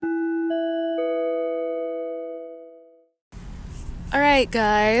Alright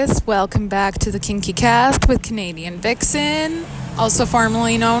guys, welcome back to the Kinky Cast with Canadian Vixen, also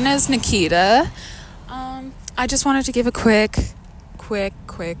formerly known as Nikita. I just wanted to give a quick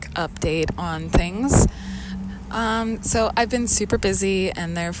update on things. So I've been super busy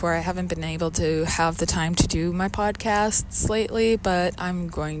and therefore I haven't been able to have the time to do my podcasts lately, but I'm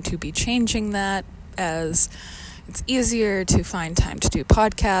going to be changing that as it's easier to find time to do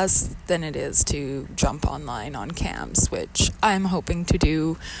podcasts than it is to jump online on cams, which I'm hoping to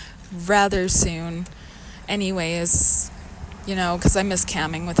do rather soon anyways, because I miss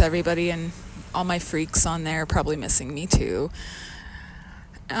camming with everybody and all my freaks on there are probably missing me too.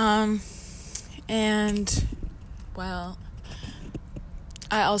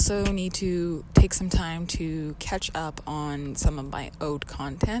 I also need to take some time to catch up on some of my owed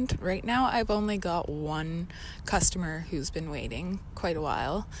content. Right now, I've only got one customer who's been waiting quite a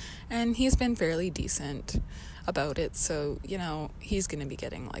while, and he's been fairly decent about it. So, he's going to be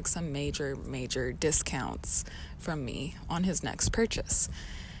getting like some major discounts from me on his next purchase.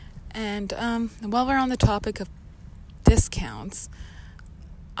 And while we're on the topic of discounts,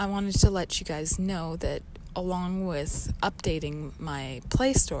 I wanted to let you guys know that along with updating my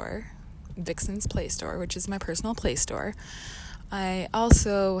Play Store, Vixen's Play Store, which is my personal Play Store, I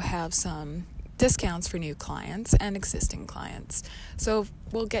also have some discounts for new clients and existing clients. So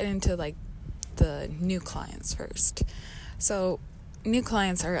we'll get into the new clients first. So new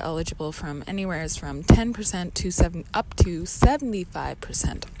clients are eligible from anywhere from 10% to up to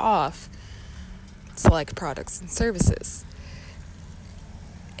 75% off select products and services.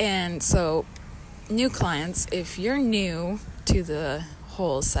 And so new clients, if you're new to the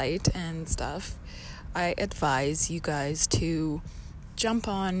whole site and stuff, I advise you guys to jump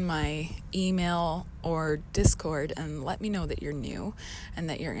on my email or Discord and let me know that you're new and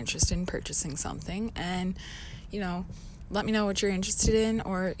that you're interested in purchasing something, and let me know what you're interested in,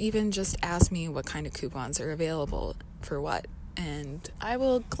 or even just ask me what kind of coupons are available for what, and I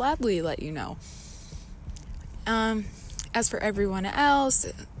will gladly let you know. As for everyone else,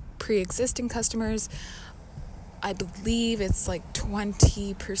 pre-existing customers, I believe it's like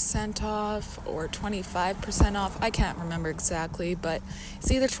 20% off or 25% off. I can't remember exactly, but it's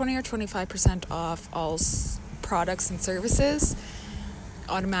either 20 or 25% off all products and services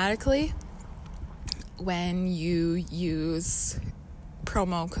automatically when you use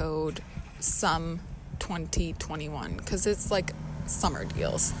promo code SUM2021, because it's like summer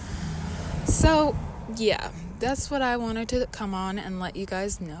deals. So yeah, that's what I wanted to come on and let you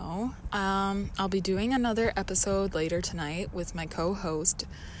guys know. I'll be doing another episode later tonight with my co-host,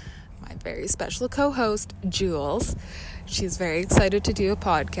 my very special co-host, Jules. She's very excited to do a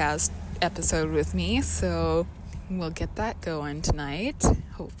podcast episode with me, so we'll get that going tonight,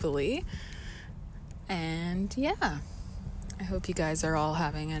 hopefully. And yeah, I hope you guys are all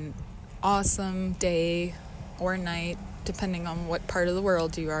having an awesome day or night, depending on what part of the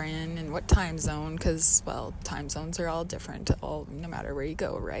world you are in and what time zone, because, time zones are all different, no matter where you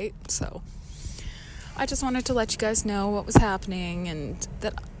go, right? So I just wanted to let you guys know what was happening and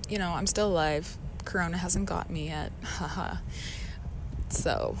that, I'm still alive. Corona hasn't got me yet. Haha.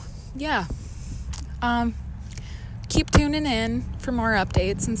 So, yeah. Keep tuning in for more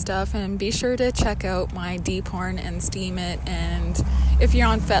updates and stuff, and be sure to check out my D-Porn and Steam It, and if you're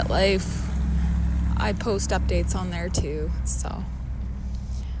on FetLife, I post updates on there too. So,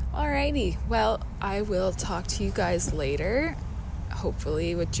 alrighty. Well, I will talk to you guys later,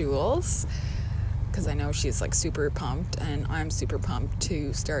 hopefully with Jules, because I know she's super pumped, and I'm super pumped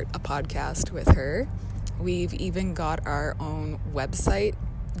to start a podcast with her. We've even got our own website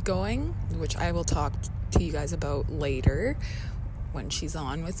going, which I will talk to you guys about later when she's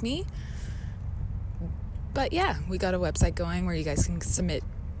on with me. But yeah, we got a website going where you guys can submit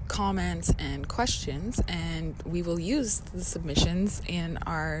comments and questions, and we will use the submissions in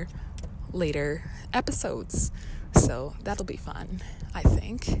our later episodes, so that'll be fun, I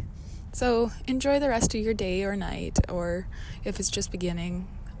think. So enjoy the rest of your day or night, or if it's just beginning,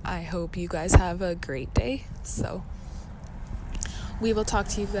 I hope you guys have a great day. So we will talk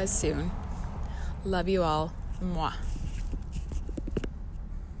to you guys soon. Love you all. Mwah.